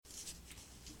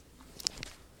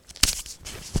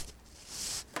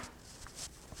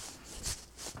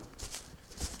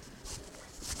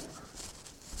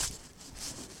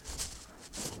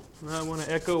I want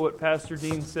to echo what Pastor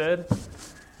Dean said.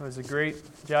 It was a great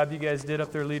job you guys did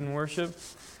up there leading worship.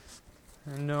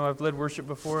 I know I've led worship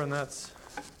before, and that's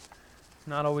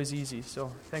not always easy.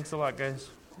 So thanks a lot, guys.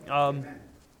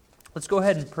 Let's go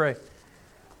ahead and pray.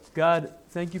 God,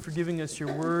 thank you for giving us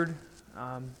your word.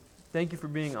 Thank you for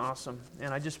being awesome.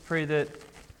 And I just pray that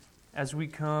as we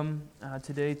come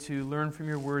today to learn from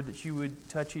your word, that you would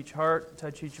touch each heart,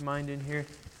 touch each mind in here,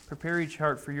 prepare each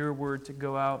heart for your word to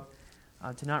go out,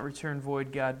 to not return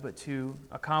void, God, but to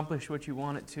accomplish what you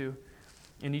want it to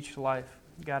in each life.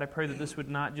 God, I pray that this would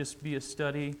not just be a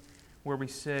study where we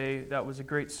say, that was a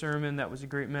great sermon, that was a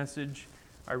great message,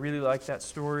 I really like that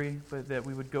story, but that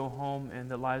we would go home and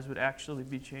that lives would actually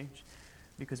be changed.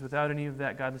 Because without any of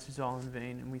that, God, this is all in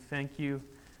vain. And we thank you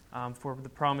for the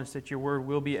promise that your word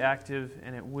will be active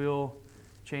and it will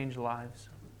change lives.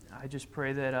 I just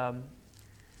pray that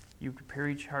you prepare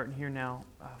each heart in here now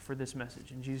for this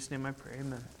message. In Jesus' name I pray,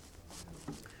 amen.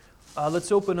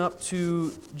 Let's open up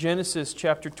to Genesis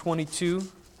chapter 22.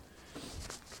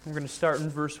 We're going to start in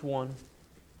verse 1.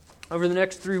 Over the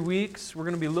next 3 weeks, we're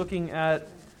going to be looking at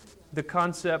the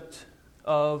concept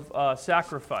of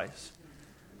sacrifice.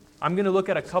 I'm going to look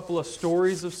at a couple of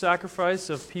stories of sacrifice,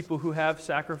 of people who have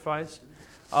sacrificed.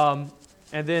 And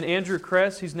then Andrew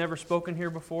Kress, he's never spoken here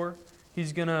before.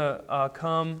 He's going to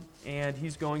come and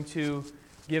he's going to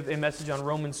give a message on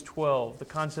Romans 12, the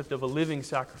concept of a living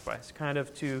sacrifice, kind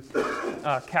of to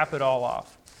cap it all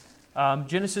off.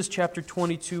 Genesis chapter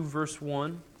 22, verse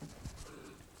 1.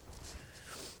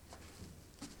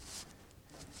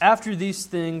 After these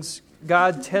things,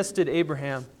 God tested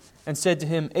Abraham and said to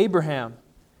him, Abraham.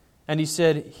 And he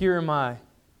said, Here am I.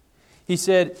 He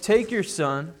said, Take your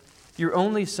son, your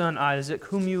only son Isaac,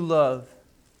 whom you love,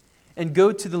 and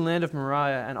go to the land of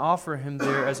Moriah and offer him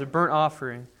there as a burnt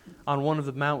offering on one of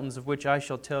the mountains of which I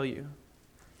shall tell you.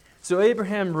 So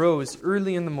Abraham rose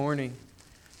early in the morning,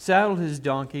 saddled his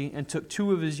donkey, and took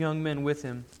 2 of his young men with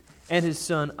him, and his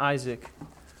son Isaac.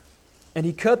 And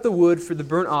he cut the wood for the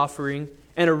burnt offering,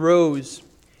 and arose,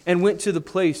 and went to the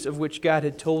place of which God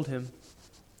had told him.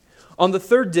 On the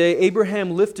 3rd day,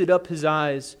 Abraham lifted up his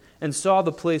eyes, and saw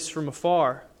the place from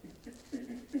afar.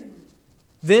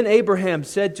 Then Abraham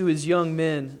said to his young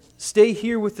men, Stay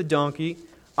here with the donkey.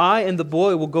 I and the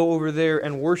boy will go over there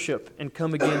and worship and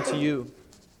come again to you.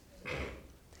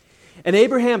 And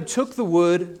Abraham took the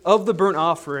wood of the burnt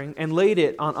offering and laid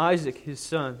it on Isaac his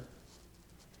son.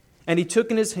 And he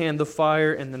took in his hand the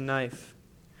fire and the knife.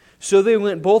 So they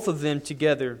went both of them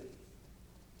together.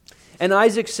 And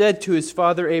Isaac said to his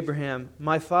father Abraham,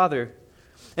 My father.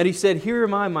 And he said, Here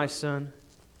am I, my son.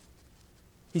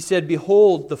 He said,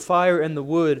 Behold the fire and the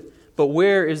wood, but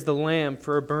where is the lamb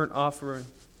for a burnt offering?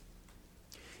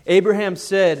 Abraham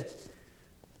said,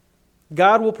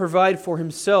 God will provide for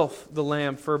himself the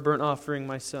lamb for a burnt offering,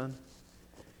 my son.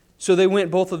 So they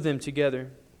went both of them together.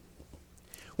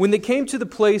 When they came to the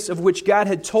place of which God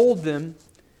had told them,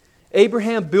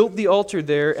 Abraham built the altar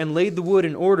there and laid the wood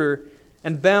in order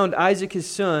and bound Isaac his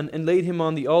son and laid him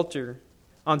on the altar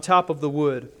on top of the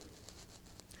wood.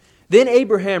 Then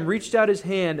Abraham reached out his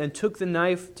hand and took the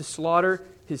knife to slaughter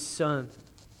his son.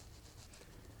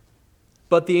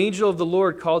 But the angel of the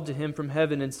Lord called to him from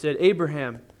heaven and said,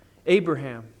 Abraham,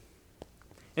 Abraham.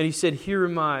 And he said, Here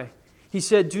am I. He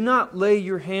said, Do not lay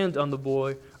your hand on the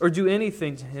boy or do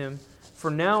anything to him, for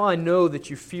now I know that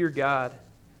you fear God,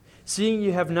 seeing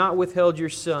you have not withheld your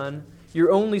son,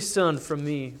 your only son, from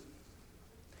me.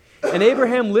 And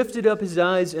Abraham lifted up his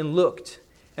eyes and looked,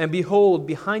 and behold,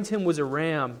 behind him was a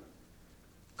ram,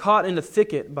 caught in a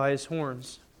thicket by his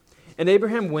horns. And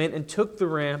Abraham went and took the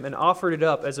ram and offered it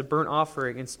up as a burnt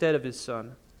offering instead of his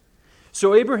son.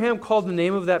 So Abraham called the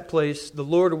name of that place, The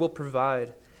Lord will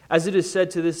provide. As it is said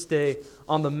to this day,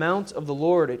 On the mount of the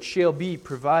Lord it shall be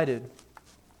provided.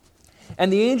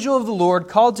 And the angel of the Lord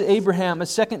called to Abraham a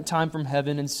second time from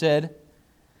heaven and said,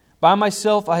 By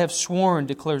myself I have sworn,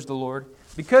 declares the Lord,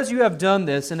 because you have done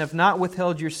this and have not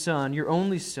withheld your son, your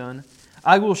only son,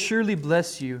 I will surely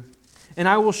bless you. And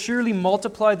I will surely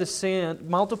multiply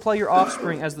your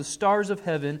offspring as the stars of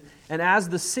heaven and as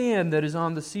the sand that is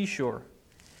on the seashore.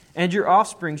 And your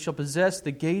offspring shall possess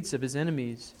the gates of his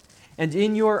enemies. And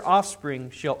in your offspring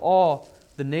shall all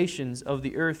the nations of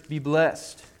the earth be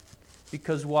blessed.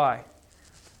 Because why?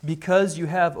 Because you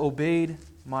have obeyed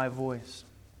my voice.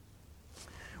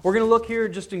 We're going to look here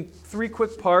just in 3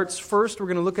 quick parts. First, we're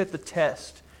going to look at the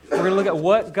test. We're going to look at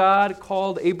what God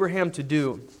called Abraham to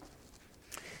do.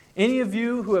 Any of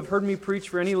you who have heard me preach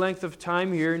for any length of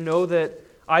time here know that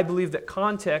I believe that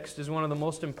context is one of the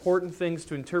most important things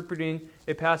to interpreting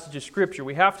a passage of Scripture.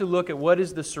 We have to look at what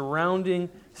is the surrounding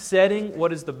setting,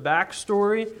 what is the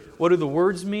backstory, what do the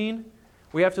words mean.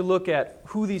 We have to look at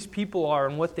who these people are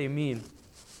and what they mean.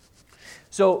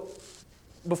 So,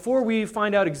 before we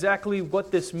find out exactly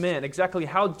what this meant, exactly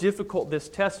how difficult this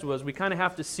test was, we kind of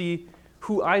have to see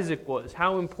who Isaac was,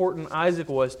 how important Isaac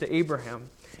was to Abraham.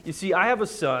 You see, I have a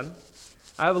son.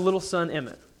 I have a little son,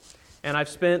 Emmett. And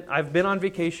I've been on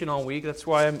vacation all week. That's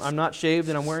why I'm not shaved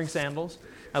and I'm wearing sandals.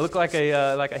 I look like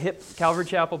a hip Calvary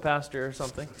Chapel pastor or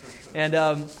something. And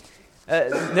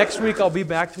next week I'll be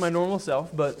back to my normal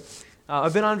self. But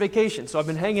I've been on vacation, so I've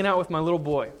been hanging out with my little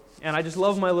boy. And I just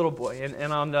love my little boy.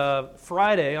 And on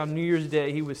Friday, on New Year's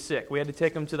Day, he was sick. We had to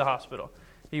take him to the hospital.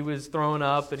 He was throwing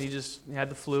up, and he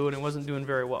had the flu, and he wasn't doing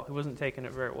very well. He wasn't taking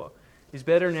it very well. He's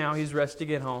better now. He's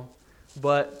resting at home.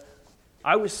 But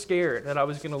I was scared that I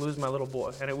was going to lose my little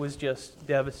boy, and it was just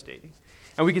devastating.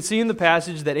 And we can see in the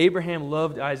passage that Abraham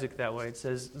loved Isaac that way. It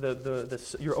says,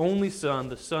 your only son,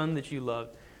 the son that you loved.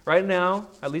 Right now,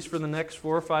 at least for the next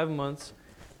 4 or 5 months,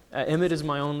 Emmett is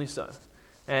my only son.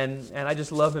 And I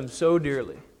just love him so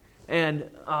dearly. And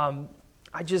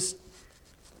I just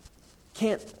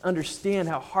can't understand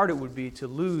how hard it would be to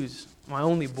lose my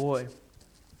only boy.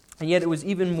 And yet it was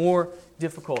even more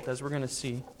difficult, as we're going to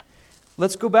see.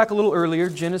 Let's go back a little earlier,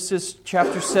 Genesis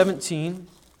chapter 17.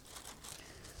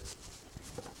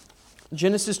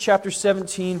 Genesis chapter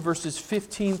 17, verses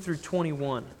 15 through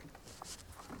 21.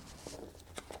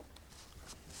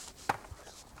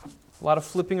 A lot of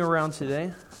flipping around today.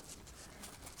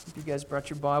 Hope you guys brought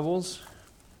your Bibles.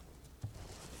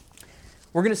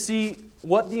 We're going to see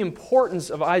what the importance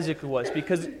of Isaac was,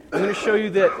 because I'm going to show you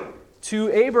that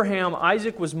to Abraham,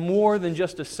 Isaac was more than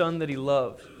just a son that he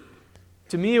loved.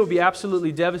 To me, it would be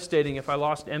absolutely devastating if I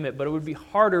lost Emmett, but it would be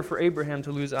harder for Abraham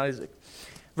to lose Isaac.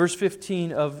 Verse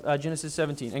 15 of Genesis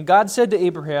 17. And God said to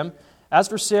Abraham, as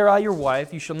for Sarai your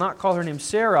wife, you shall not call her name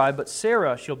Sarai, but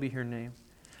Sarah shall be her name.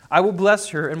 I will bless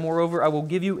her, and moreover, I will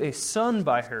give you a son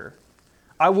by her.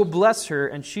 I will bless her,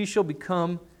 and she shall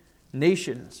become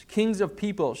nations. Kings of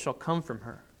people shall come from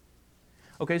her.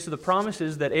 Okay, so the promise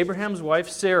is that Abraham's wife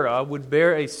Sarah would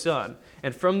bear a son,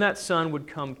 and from that son would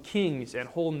come kings and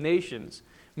whole nations,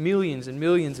 millions and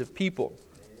millions of people.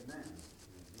 Amen.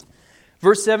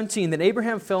 Verse 17, then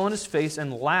Abraham fell on his face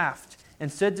and laughed,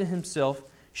 and said to himself,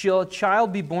 shall a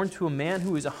child be born to a man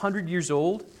who is 100 years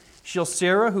old? Shall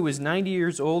Sarah, who is 90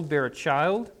 years old, bear a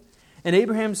child? And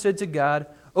Abraham said to God,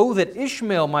 oh, that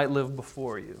Ishmael might live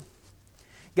before you.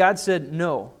 God said,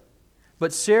 no.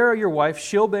 But Sarah, your wife,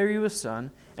 shall bear you a son,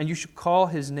 and you shall call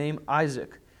his name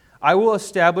Isaac. I will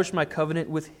establish my covenant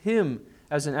with him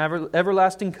as an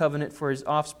everlasting covenant for his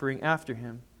offspring after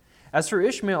him. As for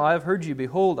Ishmael, I have heard you.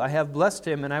 Behold, I have blessed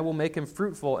him, and I will make him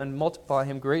fruitful and multiply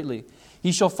him greatly.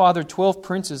 He shall father 12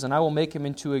 princes, and I will make him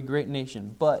into a great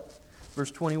nation. But, verse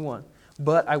 21,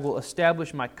 but I will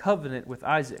establish my covenant with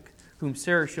Isaac, whom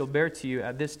Sarah shall bear to you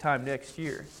at this time next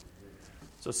year.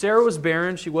 So Sarah was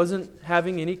barren. She wasn't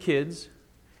having any kids.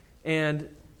 And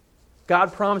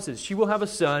God promises she will have a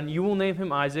son. You will name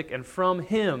him Isaac. And from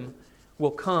him will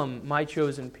come my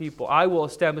chosen people. I will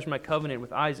establish my covenant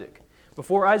with Isaac.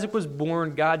 Before Isaac was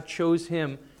born, God chose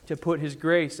him to put his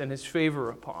grace and his favor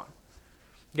upon.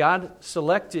 God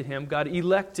selected him. God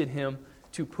elected him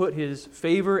to put his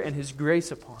favor and his grace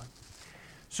upon.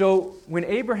 So when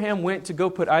Abraham went to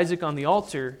go put Isaac on the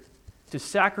altar to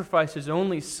sacrifice his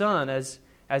only son, as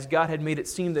God had made it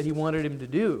seem that he wanted him to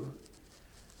do,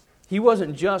 he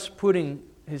wasn't just putting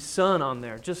his son on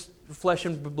there, just a flesh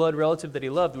and blood relative that he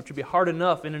loved, which would be hard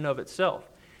enough in and of itself.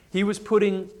 He was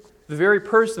putting the very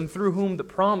person through whom the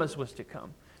promise was to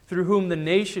come, through whom the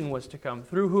nation was to come,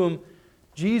 through whom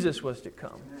Jesus was to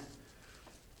come.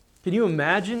 Can you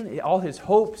imagine all his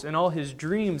hopes and all his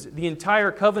dreams, the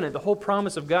entire covenant, the whole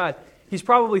promise of God? He's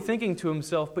probably thinking to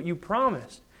himself, but you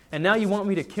promised, and now you want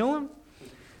me to kill him?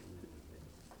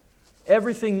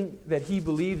 Everything that he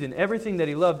believed in, everything that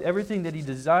he loved, everything that he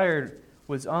desired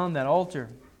was on that altar.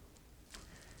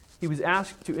 He was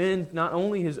asked to end not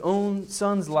only his own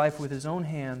son's life with his own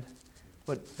hand,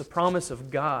 but the promise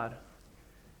of God.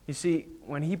 You see,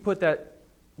 when he put that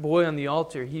boy on the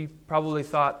altar, he probably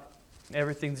thought,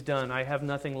 everything's done. I have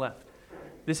nothing left.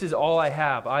 This is all I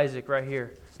have, Isaac right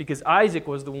here. Because Isaac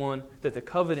was the one that the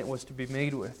covenant was to be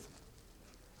made with.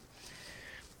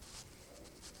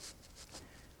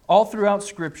 All throughout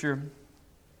Scripture,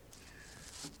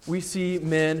 we see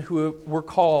men who were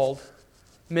called,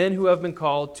 men who have been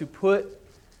called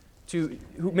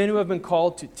men who have been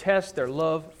called to test their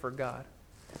love for God.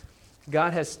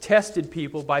 God has tested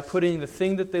people by putting the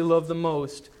thing that they love the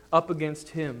most up against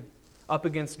Him, up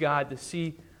against God, to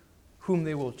see whom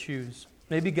they will choose.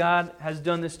 Maybe God has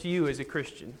done this to you as a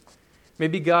Christian.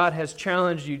 Maybe God has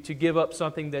challenged you to give up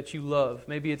something that you love.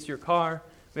 Maybe it's your car.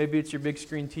 Maybe it's your big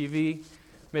screen TV.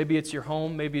 Maybe it's your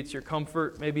home. Maybe it's your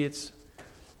comfort. Maybe it's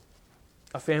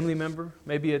a family member.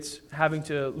 Maybe it's having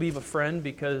to leave a friend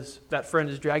because that friend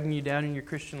is dragging you down in your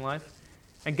Christian life.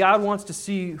 And God wants to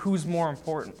see who's more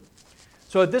important.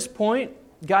 So at this point,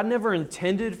 God never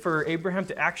intended for Abraham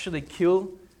to actually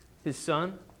kill his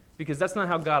son, because that's not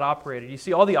how God operated. You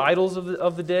see, all the idols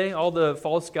of the day, all the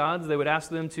false gods, they would ask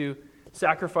them to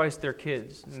sacrifice their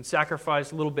kids and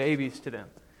sacrifice little babies to them.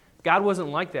 God wasn't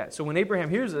like that. So when Abraham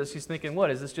hears this, he's thinking, what,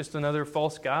 is this just another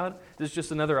false god? Is this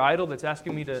just another idol that's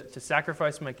asking me to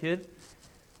sacrifice my kid?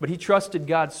 But he trusted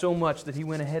God so much that he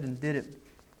went ahead and did it.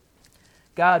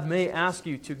 God may ask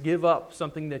you to give up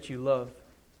something that you love,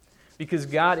 because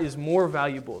God is more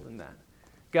valuable than that.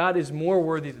 God is more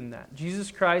worthy than that. Jesus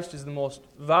Christ is the most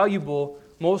valuable,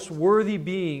 most worthy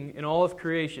being in all of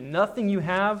creation. Nothing you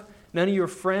have, none of your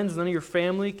friends, none of your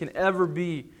family can ever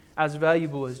be as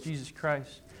valuable as Jesus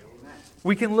Christ. Amen.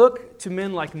 We can look to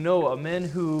men like Noah, men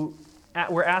who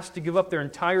were asked to give up their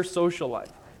entire social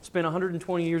life, spent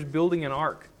 120 years building an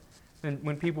ark, and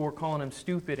when people were calling him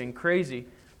stupid and crazy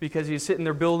because he was sitting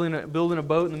there building a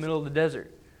boat in the middle of the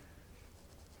desert.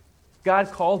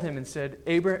 God called him and said,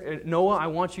 Noah, I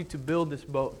want you to build this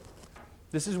boat.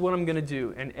 This is what I'm going to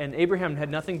do. And Abraham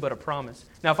had nothing but a promise.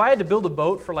 Now, if I had to build a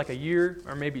boat for like a year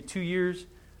or maybe 2 years,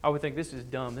 I would think, this is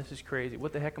dumb, this is crazy.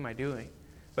 What the heck am I doing?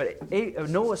 But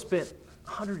Noah spent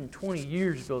 120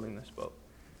 years building this boat,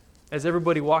 as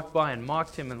everybody walked by and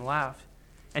mocked him and laughed.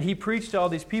 And he preached to all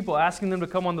these people, asking them to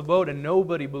come on the boat, and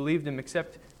nobody believed him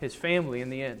except his family in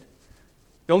the end.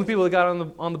 The only people that got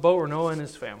on the boat were Noah and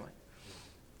his family.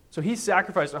 So he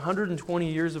sacrificed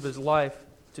 120 years of his life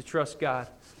to trust God.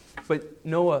 But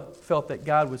Noah felt that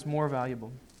God was more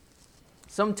valuable.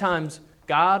 Sometimes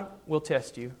God will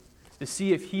test you to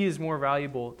see if He is more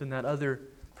valuable than that other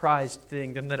prized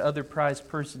thing, than that other prized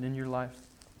person in your life.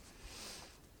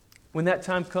 When that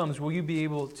time comes, will you be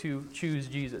able to choose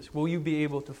Jesus? Will you be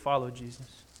able to follow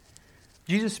Jesus?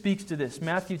 Jesus speaks to this,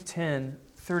 Matthew 10,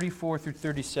 34 through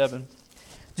 37.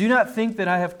 Do not think that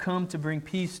I have come to bring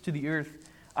peace to the earth.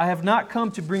 I have not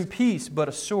come to bring peace, but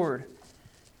a sword.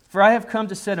 For I have come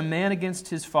to set a man against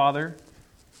his father,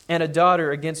 and a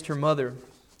daughter against her mother,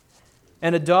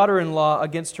 and a daughter-in-law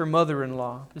against her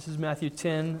mother-in-law. This is Matthew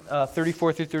 10,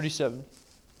 34 through 37.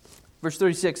 Verse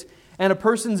 36, and a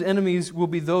person's enemies will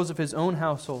be those of his own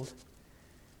household.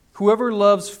 Whoever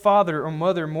loves father or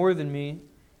mother more than me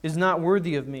is not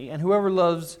worthy of me, and whoever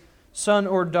loves son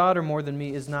or daughter more than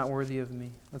me is not worthy of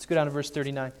me. Let's go down to verse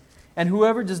 39. And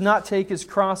whoever does not take his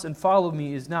cross and follow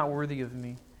me is not worthy of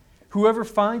me. Whoever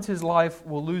finds his life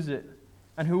will lose it,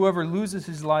 and whoever loses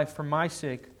his life for my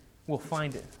sake will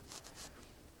find it.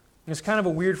 It's kind of a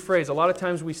weird phrase. A lot of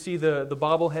times we see the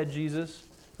bobblehead Jesus,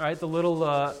 right? The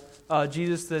little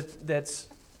Jesus that's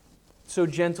so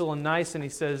gentle and nice, and he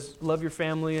says, love your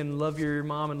family and love your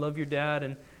mom and love your dad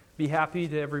and be happy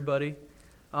to everybody.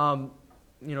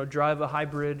 Drive a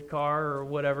hybrid car or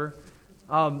whatever.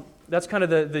 That's kind of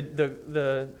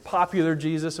the popular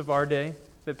Jesus of our day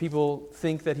that people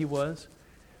think that he was.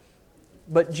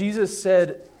 But Jesus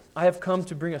said, I have come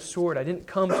to bring a sword. I didn't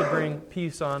come to bring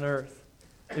peace on earth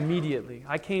immediately.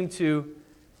 I came to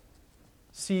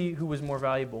see who was more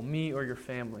valuable, me or your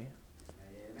family.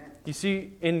 Amen. You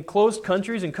see, in closed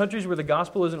countries, in countries where the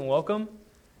gospel isn't welcome,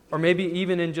 or maybe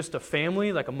even in just a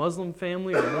family, like a Muslim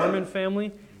family or a Mormon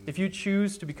family, if you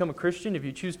choose to become a Christian, if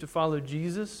you choose to follow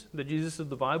Jesus, the Jesus of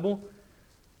the Bible,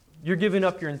 you're giving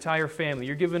up your entire family.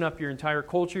 You're giving up your entire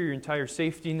culture, your entire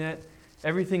safety net,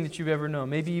 everything that you've ever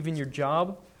known, maybe even your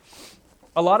job.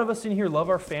 A lot of us in here love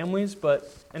our families, but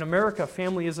in America,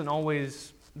 family isn't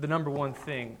always the number one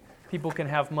thing. People can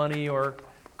have money or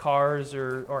cars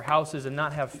or houses and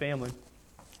not have family.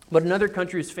 But in other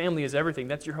countries, family is everything.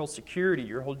 That's your whole security,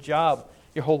 your whole job,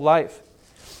 your whole life.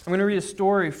 I'm going to read a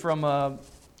story from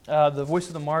the Voice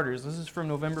of the Martyrs. This is from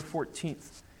November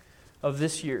 14th of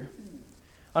this year.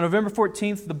 On November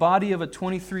 14th, the body of a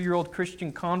 23-year-old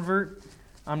Christian convert,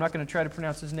 I'm not going to try to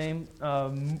pronounce his name,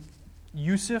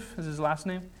 Yusuf is his last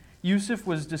name. Yusuf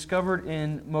was discovered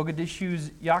in Mogadishu's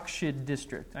Yakshid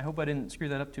district. I hope I didn't screw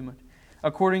that up too much.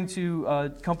 According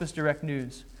to Compass Direct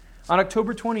News. On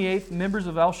October 28th, members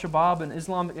of Al-Shabaab, an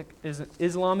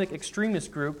Islamic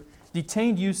extremist group,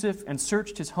 detained Yusuf and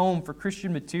searched his home for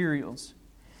Christian materials.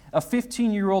 A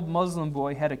 15-year-old Muslim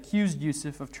boy had accused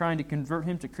Yusuf of trying to convert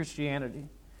him to Christianity.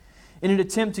 In an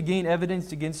attempt to gain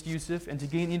evidence against Yusuf and to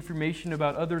gain information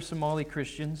about other Somali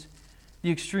Christians,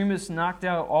 the extremists knocked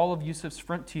out all of Yusuf's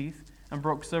front teeth and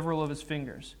broke several of his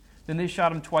fingers. Then they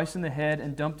shot him twice in the head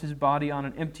and dumped his body on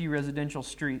an empty residential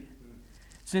street.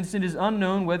 Since it is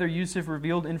unknown whether Yusuf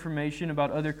revealed information about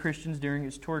other Christians during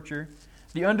his torture,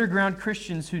 the underground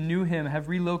Christians who knew him have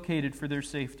relocated for their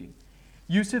safety.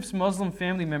 Yusuf's Muslim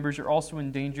family members are also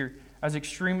in danger, as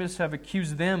extremists have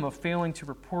accused them of failing to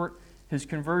report his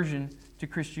conversion to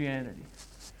Christianity.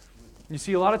 You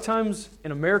see, a lot of times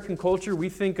in American culture, we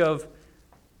think of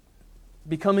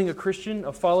becoming a Christian,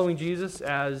 of following Jesus,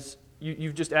 as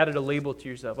you've just added a label to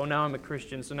yourself. Oh, now I'm a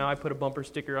Christian, so now I put a bumper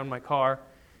sticker on my car,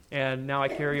 and now I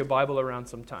carry a Bible around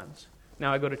sometimes.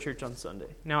 Now I go to church on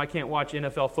Sunday. Now I can't watch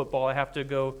NFL football. I have to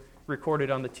go record it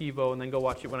on the TiVo and then go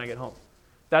watch it when I get home.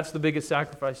 That's the biggest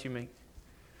sacrifice you make.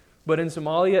 But in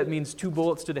Somalia, it means 2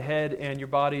 bullets to the head and your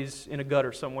body's in a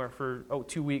gutter somewhere for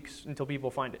 2 weeks until people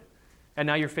find it. And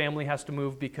now your family has to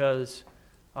move because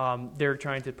they're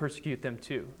trying to persecute them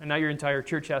too. And now your entire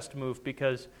church has to move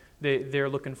because they're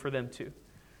looking for them too.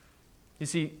 You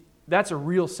see, that's a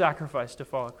real sacrifice to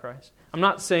follow Christ. I'm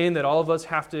not saying that all of us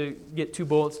have to get 2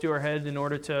 bullets to our head in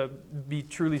order to be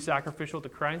truly sacrificial to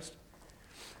Christ.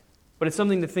 But it's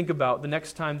something to think about the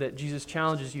next time that Jesus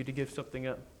challenges you to give something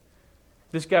up.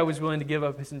 This guy was willing to give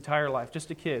up his entire life,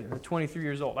 just a kid, 23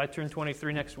 years old. I turn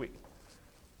 23 next week.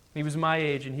 He was my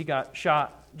age, and he got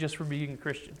shot just for being a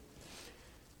Christian.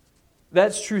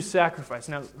 That's true sacrifice.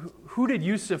 Now, who did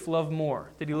Yusuf love more?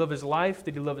 Did he love his life?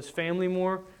 Did he love his family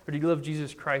more? Or did he love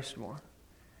Jesus Christ more?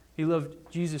 He loved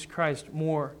Jesus Christ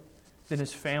more than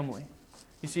his family.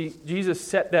 You see, Jesus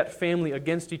set that family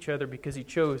against each other because he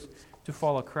chose to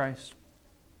follow Christ.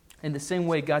 In the same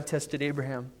way, God tested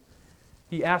Abraham.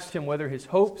 He asked him whether his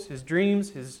hopes, his dreams,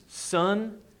 his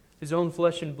son, his own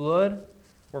flesh and blood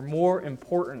were more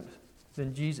important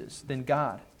than Jesus, than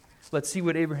God. Let's see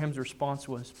what Abraham's response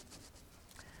was.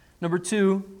 Number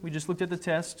 2, we just looked at the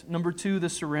test. Number 2, the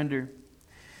surrender.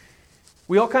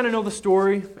 We all kind of know the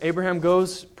story. Abraham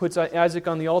goes, puts Isaac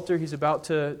on the altar. He's about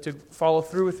to follow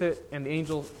through with it, and the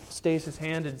angel stays his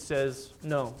hand and says,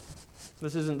 "No,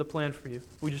 this isn't the plan for you.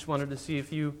 We just wanted to see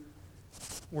if you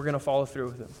were going to follow through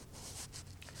with it."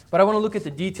 But I want to look at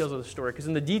the details of the story, because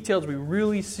in the details we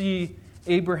really see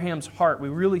Abraham's heart. We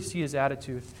really see his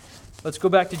attitude. Let's go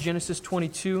back to Genesis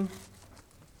 22,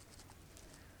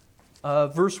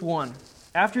 verse 1.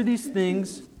 After these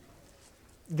things,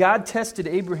 God tested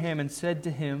Abraham and said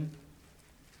to him,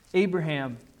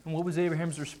 "Abraham." And what was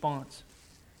Abraham's response?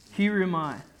 "Here am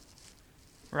I."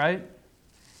 Right?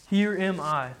 "Here am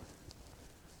I."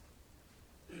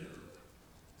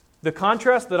 The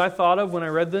contrast that I thought of when I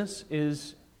read this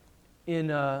is in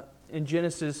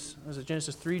Genesis, was it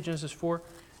Genesis 3, Genesis 4,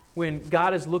 when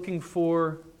God is looking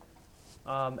for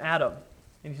Adam.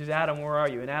 And he says, "Adam, where are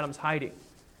you?" And Adam's hiding,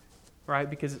 right?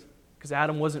 Because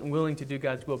Adam wasn't willing to do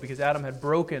God's will, because Adam had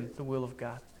broken the will of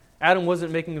God. Adam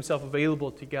wasn't making himself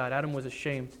available to God. Adam was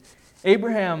ashamed.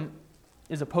 Abraham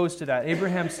is opposed to that.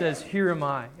 Abraham says, "Here am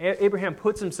I." Abraham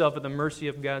puts himself at the mercy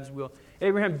of God's will.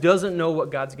 Abraham doesn't know what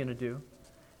God's going to do.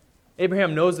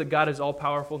 Abraham knows that God is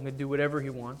all-powerful and can do whatever he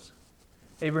wants.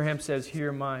 Abraham says, "Here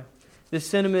am I." This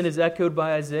sentiment is echoed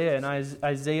by Isaiah in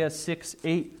Isaiah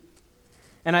 6:8.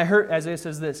 And Isaiah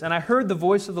says this, "And I heard the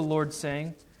voice of the Lord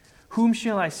saying, 'Whom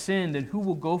shall I send, and who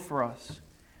will go for us?'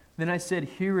 Then I said,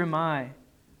 'Here am I,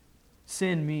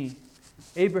 send me.'"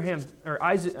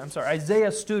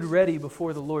 Isaiah stood ready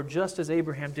before the Lord, just as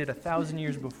Abraham did 1,000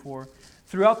 years before.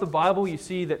 Throughout the Bible, you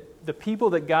see that the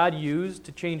people that God used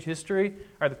to change history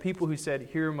are the people who said,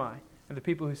 "Here am I," and the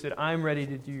people who said, "I'm ready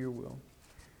to do your will."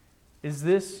 Is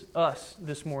this us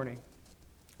this morning?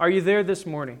 Are you there this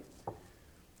morning?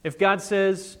 If God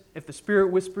says, if the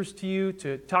Spirit whispers to you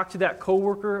to talk to that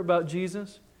coworker about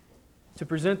Jesus, to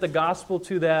present the gospel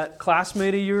to that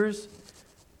classmate of yours,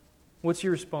 what's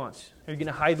your response? Are you going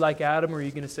to hide like Adam, or are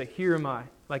you going to say, "Here am I,"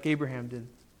 like Abraham did?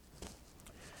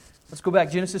 Let's go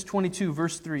back, Genesis 22,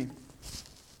 verse 3.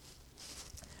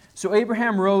 "So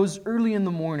Abraham rose early in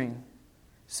the morning,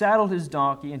 saddled his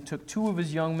donkey, and took 2 of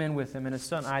his young men with him and his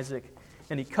son Isaac.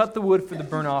 And he cut the wood for the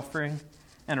burnt offering,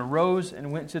 and arose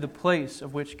and went to the place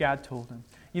of which God told him."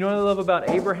 You know what I love about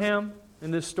Abraham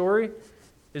in this story?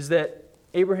 Is that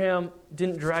Abraham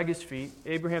didn't drag his feet.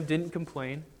 Abraham didn't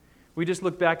complain. We just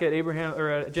looked back at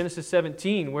Genesis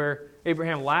 17, where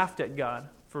Abraham laughed at God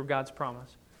for God's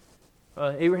promise.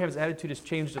 Abraham's attitude has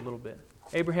changed a little bit.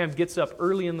 Abraham gets up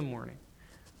early in the morning.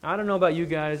 I don't know about you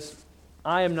guys.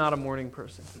 I am not a morning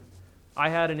person. I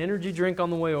had an energy drink on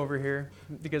the way over here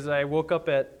because I woke up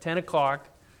at 10 o'clock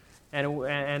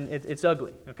and it's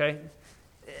ugly, okay?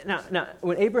 Now,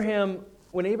 when Abraham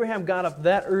got up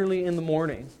that early in the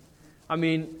morning, I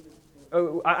mean,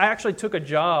 I actually took a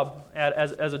job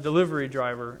as a delivery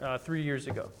driver 3 years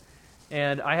ago.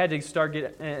 And I had to start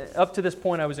up to this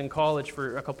point I was in college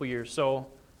for a couple years. So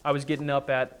I was getting up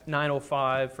at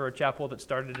 9:05 for a chapel that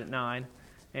started at 9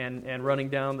 and running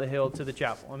down the hill to the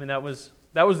chapel. I mean, that was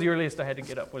the earliest I had to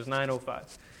get up, was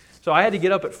 9:05. So I had to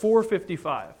get up at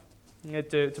 4:55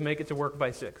 to make it to work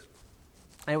by 6.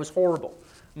 And it was horrible.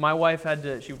 My wife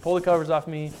she would pull the covers off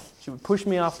me, she would push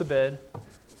me off the bed,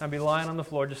 I'd be lying on the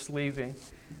floor just sleeping.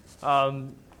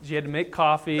 She had to make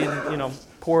coffee and,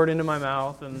 pour it into my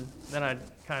mouth, and then I'd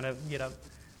kind of get up.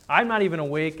 I'm not even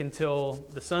awake until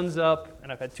the sun's up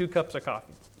and I've had 2 cups of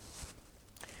coffee.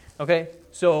 Okay,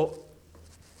 so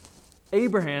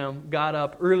Abraham got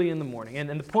up early in the morning.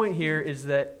 And the point here is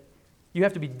that you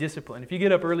have to be disciplined. If you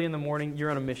get up early in the morning, you're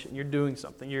on a mission. You're doing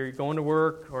something. You're going to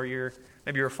work, or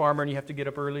maybe you're a farmer and you have to get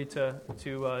up early to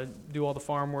do all the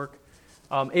farm work.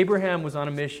 Abraham was on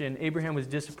a mission. Abraham was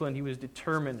disciplined. He was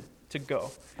determined to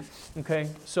go. Okay,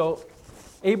 so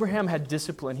Abraham had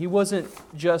discipline. He wasn't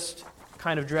just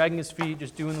kind of dragging his feet,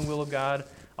 just doing the will of God.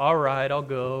 All right, I'll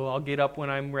go. I'll get up when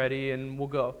I'm ready and we'll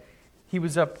go. He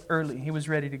was up early. He was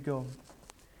ready to go.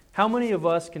 How many of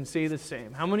us can say the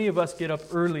same? How many of us get up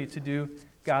early to do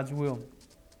God's will?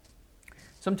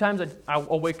 Sometimes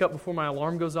I'll wake up before my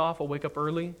alarm goes off. I'll wake up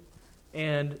early.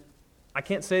 And I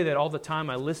can't say that all the time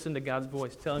I listen to God's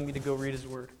voice telling me to go read His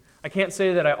Word. I can't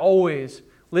say that I always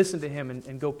listen to Him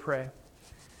and go pray.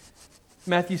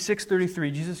 Matthew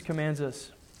 6:33, Jesus commands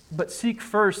us, "But seek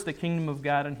first the kingdom of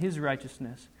God and His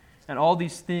righteousness, and all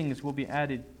these things will be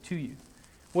added to you."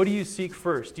 What do you seek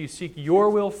first? Do you seek your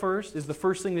will first? Is the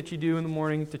first thing that you do in the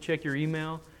morning to check your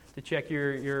email, to check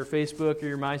your Facebook or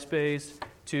your MySpace,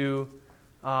 to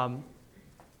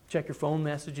check your phone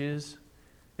messages?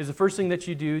 Is the first thing that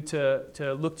you do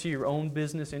to look to your own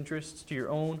business interests, to your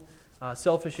own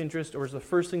selfish interest, or is the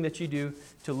first thing that you do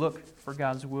to look for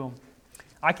God's will?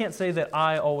 I can't say that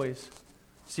I always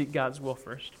seek God's will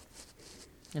first.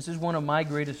 This is one of my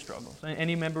greatest struggles.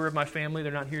 Any member of my family,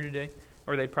 they're not here today,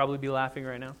 or they'd probably be laughing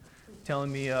right now,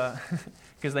 telling me,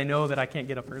 because they know that I can't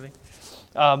get up early.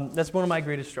 That's one of my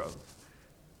greatest struggles.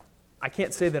 I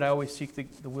can't say that I always seek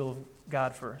the will of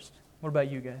God first. What about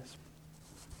you guys?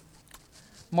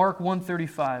 Mark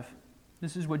 1:35.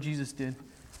 This is what Jesus did.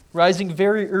 "Rising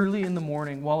very early in the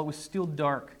morning, while it was still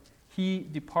dark, He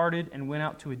departed and went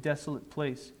out to a desolate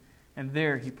place, and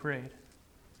there He prayed."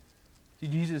 See,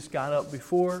 Jesus got up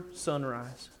before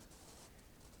sunrise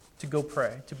to go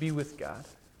pray, to be with God.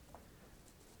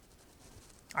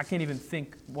 I can't even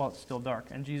think while it's still dark,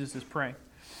 and Jesus is praying.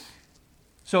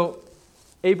 So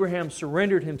Abraham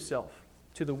surrendered himself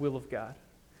to the will of God.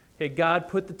 Okay, God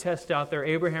put the test out there.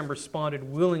 Abraham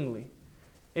responded willingly.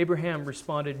 Abraham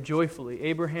responded joyfully.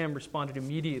 Abraham responded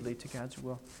immediately to God's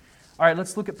will. All right,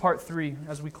 let's look at part 3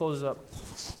 as we close up.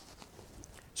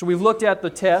 So we've looked at the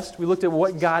test. We looked at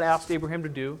what God asked Abraham to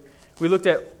do. We looked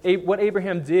at what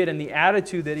Abraham did and the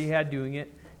attitude that he had doing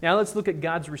it. Now let's look at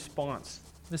God's response.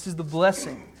 This is the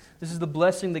blessing. This is the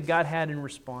blessing that God had in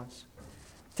response.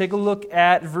 Take a look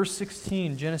at verse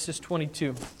 16, Genesis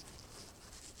 22.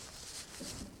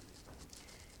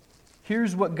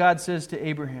 Here's what God says to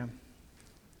Abraham.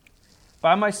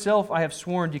 "By myself I have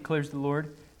sworn, declares the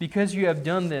Lord, because you have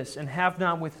done this and have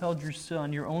not withheld your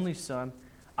son, your only son,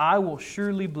 I will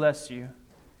surely bless you.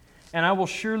 And I will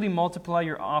surely multiply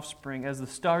your offspring as the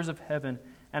stars of heaven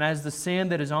and as the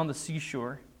sand that is on the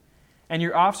seashore. And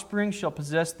your offspring shall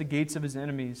possess the gates of his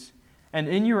enemies. And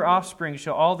in your offspring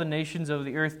shall all the nations of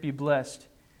the earth be blessed,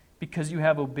 because you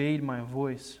have obeyed my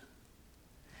voice."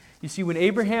 You see, when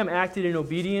Abraham acted in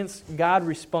obedience, God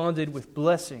responded with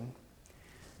blessing.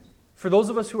 For those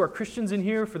of us who are Christians in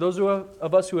here, for those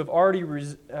of us who have already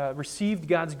received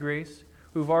God's grace,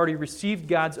 who have already received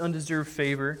God's undeserved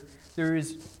favor, there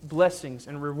is blessings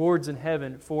and rewards in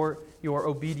heaven for your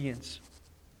obedience.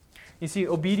 You see,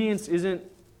 obedience isn't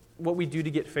what we do to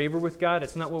get favor with God.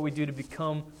 It's not what we do to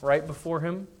become right before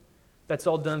Him. That's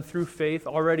all done through faith,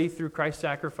 already through Christ's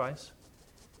sacrifice.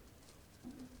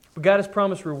 But God has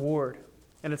promised reward,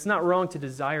 and it's not wrong to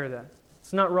desire that.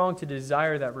 It's not wrong to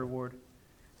desire that reward.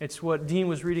 It's what Dean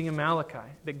was reading in Malachi,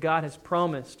 that God has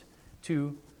promised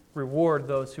to reward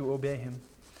those who obey Him,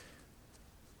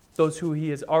 those who He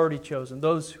has already chosen,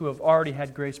 those who have already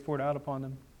had grace poured out upon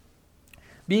them.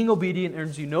 Being obedient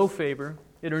earns you no favor,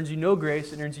 it earns you no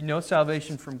grace, it earns you no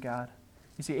salvation from God.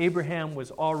 You see, Abraham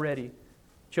was already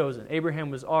chosen. Abraham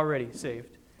was already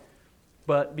saved.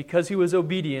 But because he was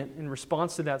obedient in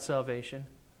response to that salvation,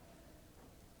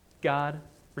 God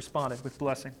responded with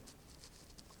blessing.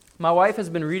 My wife has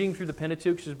been reading through the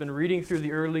Pentateuch. She's been reading through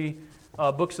the early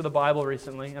books of the Bible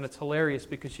recently, and it's hilarious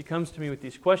because she comes to me with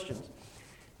these questions.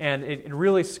 And it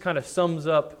really kind of sums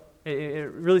up,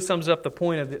 it really sums up the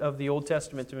point of the Old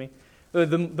Testament to me.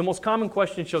 The most common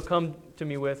question she'll come to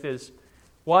me with is,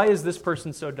 why is this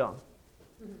person so dumb?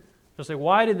 She'll say,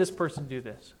 why did this person do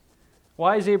this?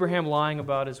 Why is Abraham lying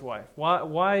about his wife?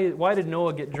 Why did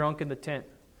Noah get drunk in the tent?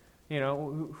 You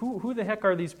know, who the heck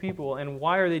are these people, and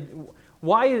why are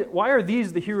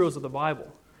these the heroes of the Bible?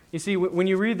 You see, when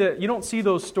you read you don't see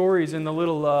those stories in the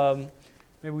little,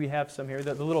 maybe we have some here,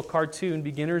 the little cartoon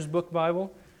beginner's book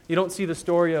Bible. You don't see the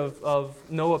story of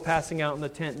Noah passing out in the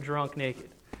tent drunk naked.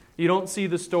 You don't see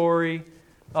the story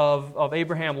of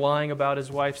Abraham lying about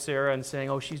his wife Sarah and saying,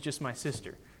 oh, she's just my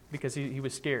sister, because he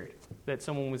was scared that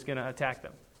someone was going to attack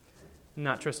them,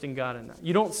 not trusting God in that.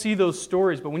 You don't see those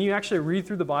stories, but when you actually read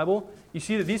through the Bible, you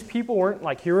see that these people weren't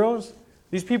like heroes.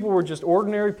 These people were just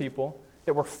ordinary people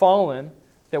that were fallen,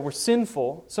 that were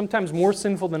sinful, sometimes more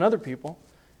sinful than other people,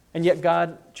 and yet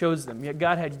God chose them. Yet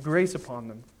God had grace upon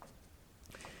them.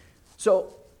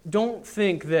 So don't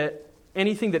think that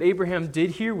anything that Abraham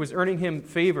did here was earning him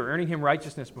favor, earning him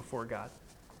righteousness before God.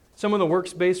 Some of the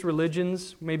works-based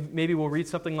religions, maybe we'll read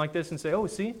something like this and say, oh,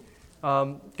 see,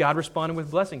 God responded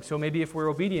with blessing. So maybe if we're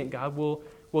obedient, God will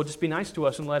just be nice to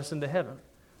us and let us into heaven.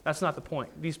 That's not the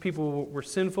point. These people were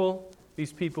sinful.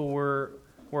 These people were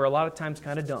a lot of times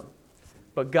kind of dumb.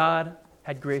 But God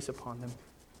had grace upon them.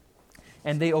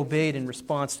 And they obeyed in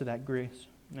response to that grace,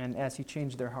 and as He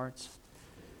changed their hearts.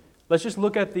 Let's just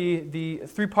look at the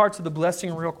three parts of the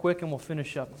blessing real quick, and we'll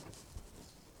finish up.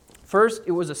 First,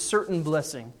 it was a certain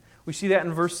blessing. We see that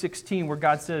in verse 16, where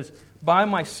God says, by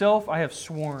myself I have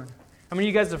sworn. How many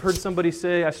of you guys have heard somebody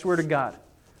say, I swear to God?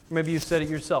 Or maybe you said it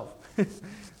yourself.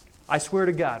 I swear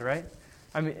to God, right?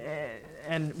 I mean,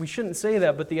 and we shouldn't say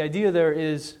that, but the idea there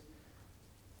is,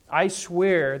 I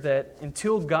swear that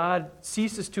until God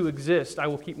ceases to exist, I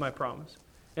will keep my promise.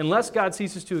 Unless God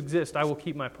ceases to exist, I will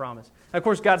keep my promise. And of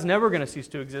course, God's never going to cease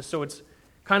to exist, so it's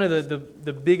kind of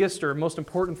the biggest or most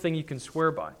important thing you can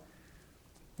swear by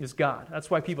is God. That's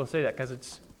why people say that,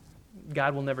 because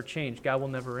God will never change. God will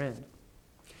never end.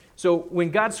 So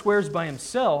when God swears by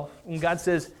Himself, when God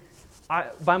says,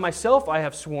 by myself I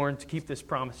have sworn to keep this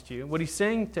promise to you, what He's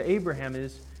saying to Abraham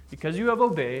is, because you have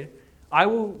obeyed, I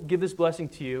will give this blessing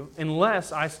to you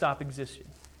unless I stop existing,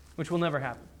 which will never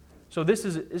happen. So this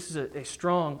is a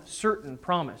strong, certain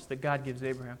promise that God gives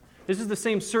Abraham. This is the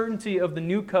same certainty of the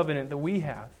new covenant that we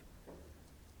have.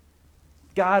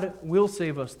 God will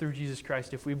save us through Jesus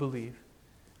Christ if we believe.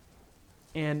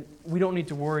 And we don't need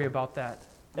to worry about that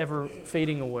ever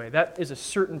fading away. That is a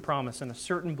certain promise and a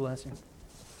certain blessing.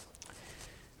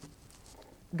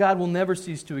 God will never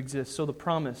cease to exist, so the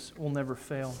promise will never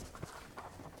fail.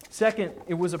 Second,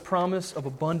 it was a promise of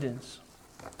abundance.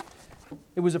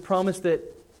 It was a promise that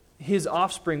his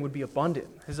offspring would be abundant.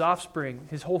 His offspring,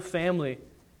 his whole family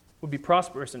would be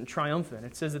prosperous and triumphant.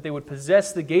 It says that they would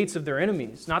possess the gates of their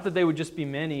enemies. Not that they would just be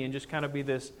many and just kind of be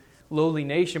this lowly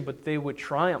nation, but they would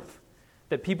triumph.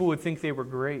 That people would think they were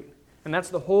great. And that's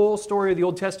the whole story of the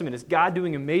Old Testament, is God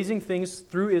doing amazing things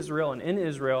through Israel and in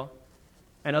Israel,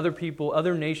 and other people,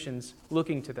 other nations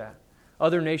looking to that.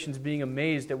 Other nations being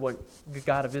amazed at what the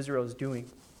God of Israel is doing.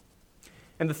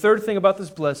 And the third thing about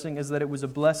this blessing is that it was a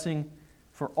blessing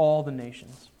for all the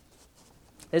nations.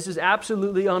 This is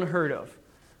absolutely unheard of.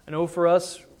 I know for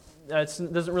us,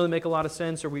 it doesn't really make a lot of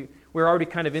sense, or we're already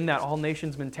kind of in that all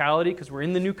nations mentality because we're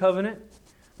in the new covenant.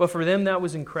 But for them, that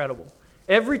was incredible.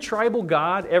 Every tribal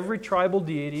god, every tribal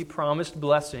deity promised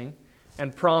blessing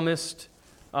and promised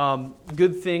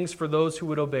good things for those who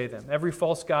would obey them. Every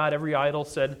false god, every idol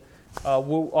said,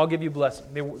 I'll give you blessing.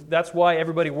 That's why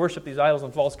everybody worshiped these idols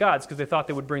and false gods, because they thought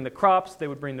they would bring the crops, they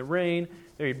would bring the rain,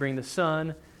 they would bring the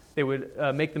sun, they would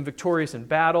make them victorious in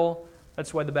battle.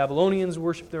 That's why the Babylonians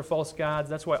worshiped their false gods.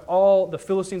 That's why all the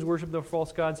Philistines worshiped their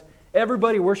false gods.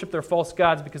 Everybody worshiped their false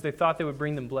gods because they thought they would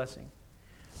bring them blessing.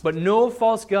 But no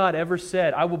false god ever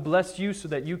said, I will bless you so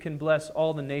that you can bless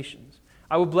all the nations.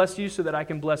 I will bless you so that I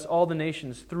can bless all the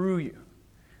nations through you.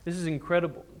 This is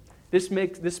incredible.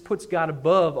 This puts God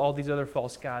above all these other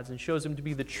false gods and shows Him to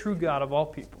be the true God of all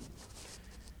people.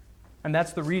 And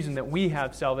that's the reason that we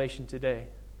have salvation today.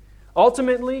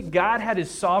 Ultimately, God had His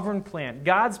sovereign plan.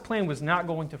 God's plan was not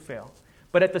going to fail.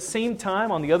 But at the same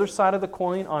time, on the other side of the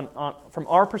coin, from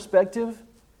our perspective,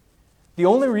 the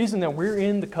only reason that we're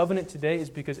in the covenant today is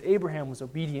because Abraham was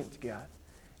obedient to God.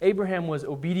 Abraham was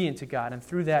obedient to God, and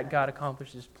through that, God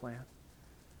accomplished His plan.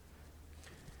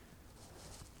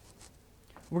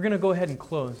 We're going to go ahead and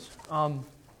close.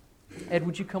 Ed,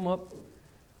 would you come up?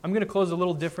 I'm going to close a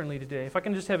little differently today. If I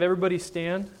can just have everybody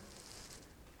stand.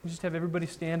 Just have everybody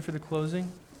stand for the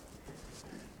closing.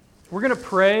 We're going to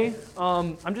pray.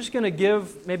 I'm just going to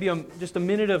give maybe just a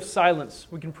minute of silence.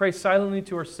 We can pray silently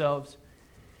to ourselves.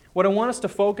 What I want us to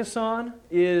focus on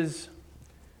is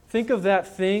think of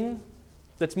that thing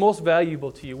that's most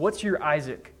valuable to you. What's your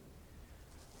Isaac?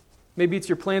 Maybe it's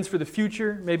your plans for the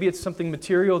future. Maybe it's something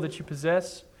material that you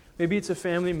possess. Maybe it's a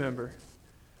family member.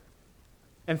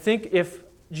 And think if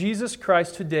Jesus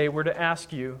Christ today were to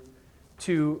ask you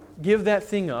to give that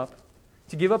thing up,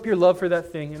 to give up your love for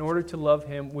that thing in order to love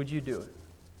Him, would you do it?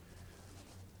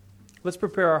 Let's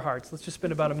prepare our hearts. Let's just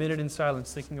spend about a minute in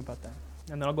silence thinking about that.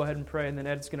 And then I'll go ahead and pray, and then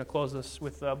Ed's going to close us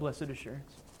with blessed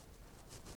assurance.